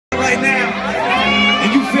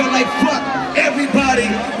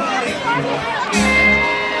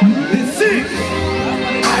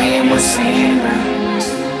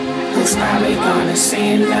probably gonna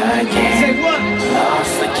sin again. Say what? Lord,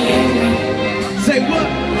 forgive me. Say what?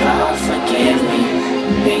 Lord, forgive me.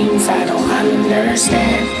 Things I don't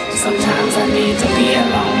understand. Sometimes I need to be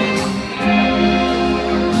alone.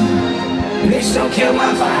 Bitch, don't kill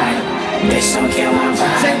my vibe. Bitch, don't kill my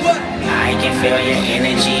vibe. Say what? I can feel your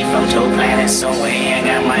energy from two planets away. I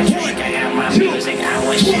got my drink, I got my music, I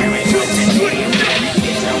was sharing. But today I'm feeling.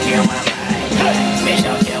 Bitch, don't kill my vibe. Bitch,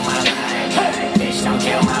 don't kill my vibe. Bitch, don't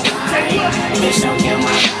kill my vibe. Bitch, don't kill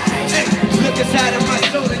my vibe. Look inside of my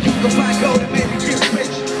soul and you can find gold and maybe get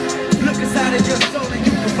rich. Look inside of your soul and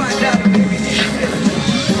you can find out and maybe get rich.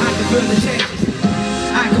 I can feel the changes.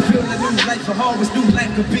 I can feel the new life for always new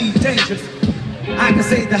life could be dangerous. I can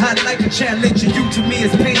say the hot like a challenge and you to me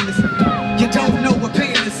is painless. You don't know what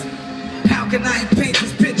pain is. How can I paint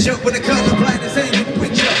this picture when the color blindness ain't in the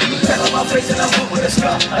picture? Tell on my face and I'm home with a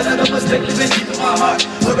scar. Another mistake has been deep in my heart.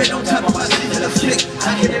 There ain't no time on my sleeve in a flick.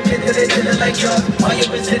 I can admit that they did it like drugs. Why you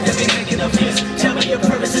resent to be making a fist? Tell me your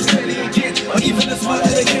purpose is ready again. Or even the smarter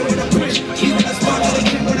they get with a bridge. Even the smarter they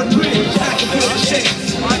get with a bridge. I can feel the shake.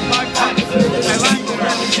 I can feel the shake.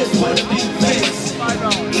 I just wanna be famous.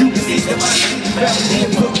 You can see that my sleeve family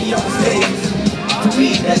and put me on stage. To me,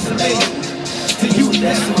 that's amazing. To you,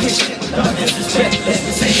 that's a wish. No disrespect, let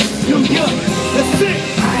me say New York, let's sing.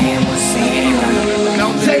 I am a sinner.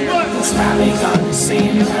 Don't say what? It's probably gonna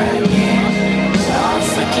sin again. Lord,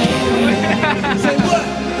 forgive me. Say what?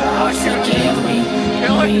 Lord, forgive me.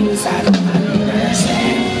 Things I don't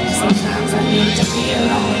understand. Sometimes I need to be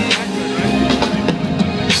alone.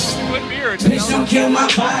 Bitch, don't kill my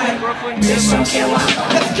vibe. Bitch, don't kill my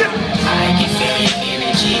vibe. Let's get it. I can feel your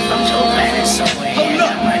energy from two planets away. Hold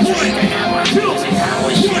up. My drink, I got my music, I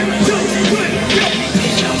was sharing.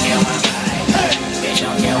 Bitch, don't kill my vibe. Bitch,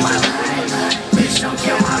 don't kill my vibe. Bitch, don't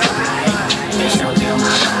kill my vibe. Bitch, don't kill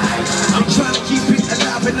my vibe. I'm trying to keep it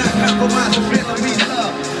alive and not compromise the feeling we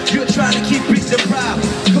love. You're trying to keep it deprived.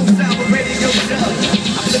 Go sound with radio dub.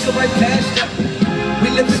 I'm looking right past you. We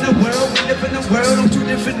live in the world on two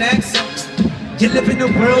different accents. You live in the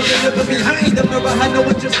world, you live behind the mirror. I know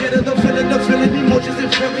what you're scared of, the feeling, emotions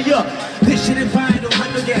inferior. This shit is vital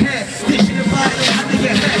under your head. This shit is vital under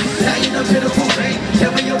your head. Now you're the pitiful rain. Tell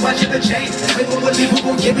me you're watching the change.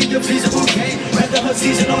 Unbelievable, give me your feasible gain. Rather her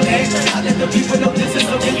seasonal name. I let the people know this is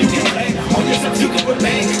something you can play. On yourself you can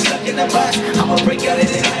remain. Stuck in the box, I'ma break out it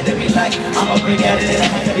and I had to be like. I'ma break out it and I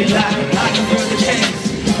had to be like. I can feel the change.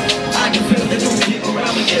 I can feel the new people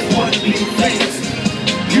around me just want to be famous.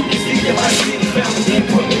 You can see that my city family didn't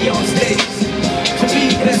put me on stage. To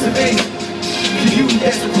me, that's amazing. To you,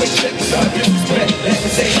 that's a quick check. Start disrespect. Let me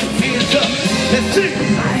say, hands up. Let's sing.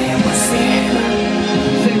 I am a sinner.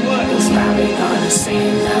 Say what? Who's probably gonna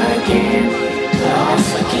sin again. Lord,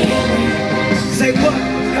 forgive me. Say what?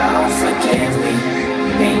 Lord, forgive me.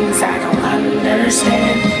 Things I don't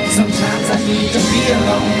understand. Sometimes I need to be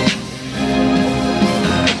alone.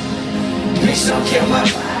 Bitch, don't kill my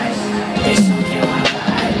vibe. Bitch, don't kill my vibe.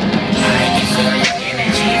 I can feel your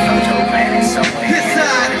energy from two planets away. This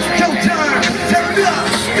side, your turn. Turn it up.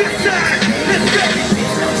 This side, let's go.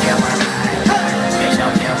 Bitch, don't kill my vibe. Bitch,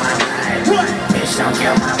 don't kill my vibe. What? Bitch, don't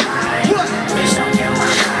kill my vibe. What? Bitch, don't kill my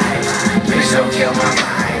vibe. Bitch, don't kill my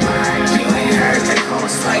vibe. You ain't heard the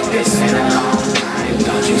ghost like this in a long time.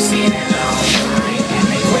 Don't you see it long time? And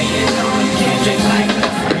they waiting on Kendrick like the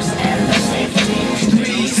first and the 15th.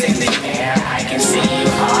 Breeze in the air, I can see you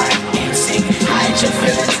hard and sick. Hide your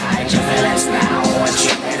feelings now. What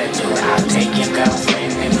you better do, I'll take your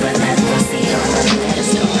girlfriend and put that pussy on the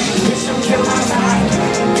pedestal. Bitch, don't kill my vibe.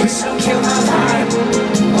 Bitch, don't kill my vibe.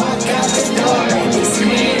 Walk out the door and they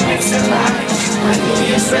scream, it's a lie. My New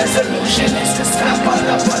Year's resolution is to stop all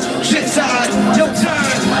the pollution. This side, your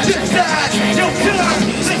turn. This side, your turn.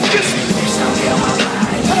 Let's get it. Bitch, don't kill my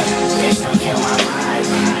vibe. Bitch, don't kill my vibe.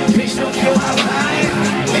 Bitch, don't kill my vibe.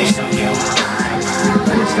 Bitch, don't kill my vibe.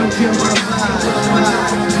 Bitch, don't kill my vibe.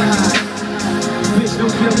 Bitch,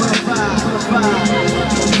 don't kill my vibe.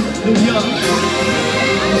 New York.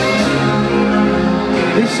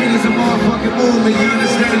 This shit is a motherfucking movement, you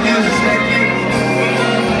understand me?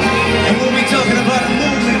 And when we talking about a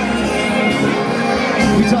movement,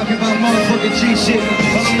 we talking about motherfucking G shit.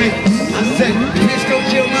 Follow me. I said, bitch, don't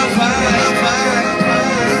kill my vibe.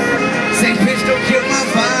 Say, bitch, don't kill my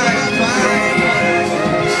vibe.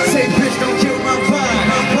 Say, bitch, don't kill my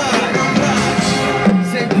vibe.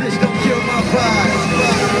 Say, bitch, don't kill my vibe.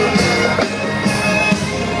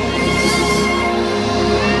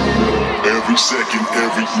 Every second,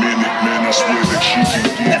 every minute, man, I swear that she can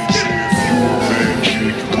get it. Bad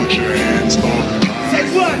chick, put your hands up. Say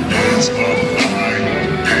what? Hands up high,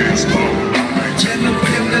 hands up high. Turn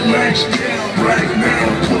the lights down right now.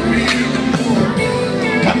 Put me in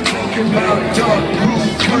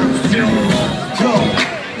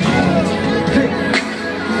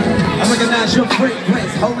How's your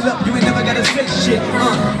fragrance? Hold up, you ain't never gotta say shit.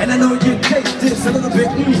 And I know you taste this a little bit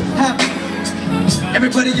happy.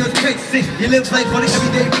 Everybody else takes it. You live life on an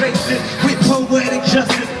everyday basis with poetic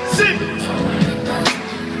justice. Sing.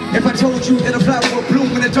 If I told you that a flower will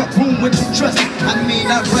bloom in a dark room, would you trust it? I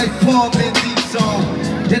mean, I write poems in these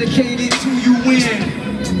songs dedicated to you when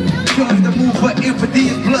you're the move for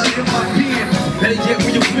empathy is blood in my pen. Better yet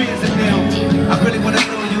with your friends and them. I really wanna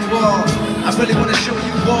know you all. I really wanna show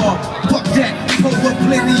you all. Fuck that, pour up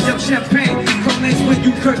plenty of champagne. Pronates when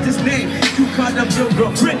you curse this name. You caught up your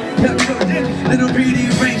girlfriend. Got your dick, little beauty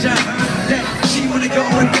range. I heard that she wanna go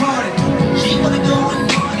and party. She wanna go and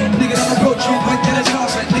party. Nigga, I'll approach you when that is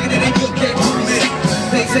alright. Nigga, that ain't your game, man.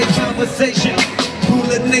 They say conversation, rule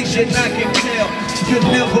a nation. I can tell you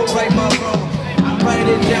never right my wrong. I write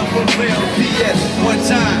it down for real. P.S. one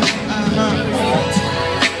time.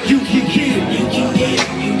 You can get it, you can get it,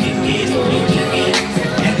 you can get it, you can get it.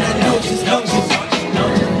 And I know just what you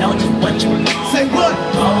want. Say what?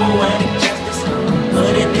 Poetic justice,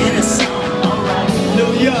 put it in a song, alright.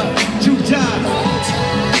 New York, 2 times.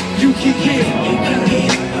 You can get it, you can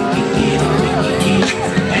get it, you can get it, you can get it.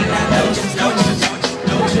 And I know just what you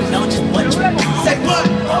want. Say what?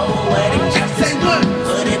 Poetic justice, say what?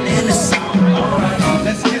 Put it in a song, alright.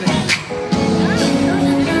 Let's get it.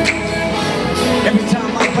 Every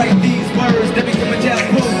time I write these words, they be coming down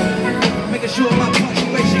blue. Making sure my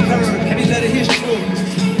punctuation heard. Every letter is true.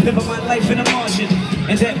 Living my life in a margin,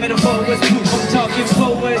 and that metaphor was proof. I'm talking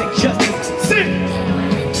poetic justice. Sing!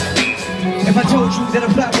 If I told you that a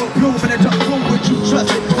flower will bloom in a dark room, would you trust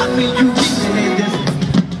it? I mean, you need to hear this.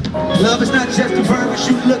 Love is not just a verb, it's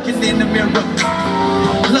you looking in the mirror.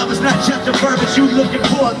 Love is not just a verb, it's you looking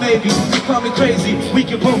for it, maybe. You call me crazy, we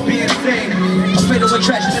can both be insane. Afraid of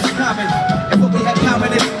attraction is common, and what we have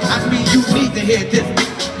common is, I mean, you need to hear this.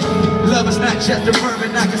 Love is not just a verb,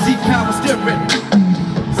 and I can see powers different.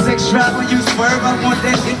 Sex drive when you swerve, I want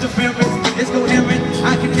that interference. It's coherent,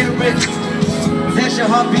 I can hear it. That's your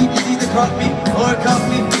heartbeat, it's either caught me or it caught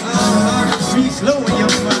me. Be slow in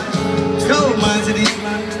your mind, gold mines in these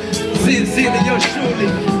lines. Sin in your surely,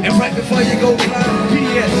 and right before you go blind.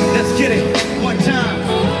 P.S. Let's get it, one time.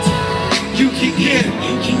 You can get it,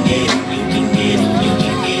 you can get it, you can get it, you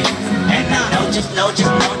can get it. And now, know just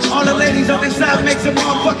all the ladies on this side make some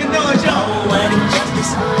motherfucking noise, y'all. Poetic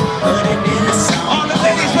justice, put it in a song. All the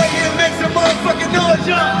ladies right here make some motherfucking noise,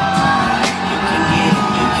 y'all. You can get it,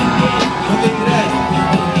 you can get it, Believe that. you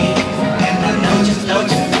can get it. And I know just what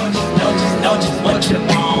you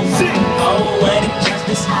want. Sing. Poetic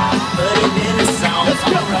justice, put it in a song. Let's go.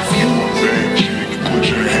 Bad chick, put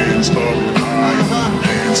your hands up high.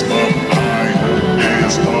 Hands up high.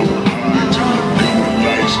 Hands up high. Turn the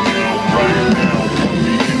lights down right now for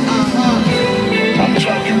me. I'm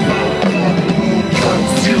talking about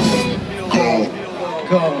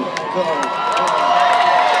go.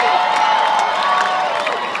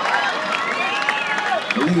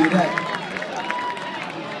 Believe that.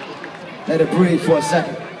 Let it breathe for a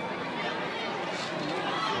second.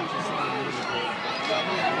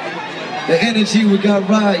 The energy we got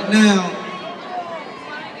right now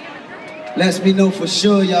lets me know for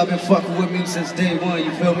sure y'all been fucking with me since day one,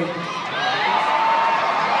 you feel me?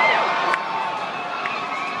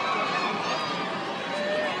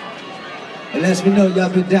 It lets me know y'all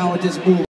been down with this move.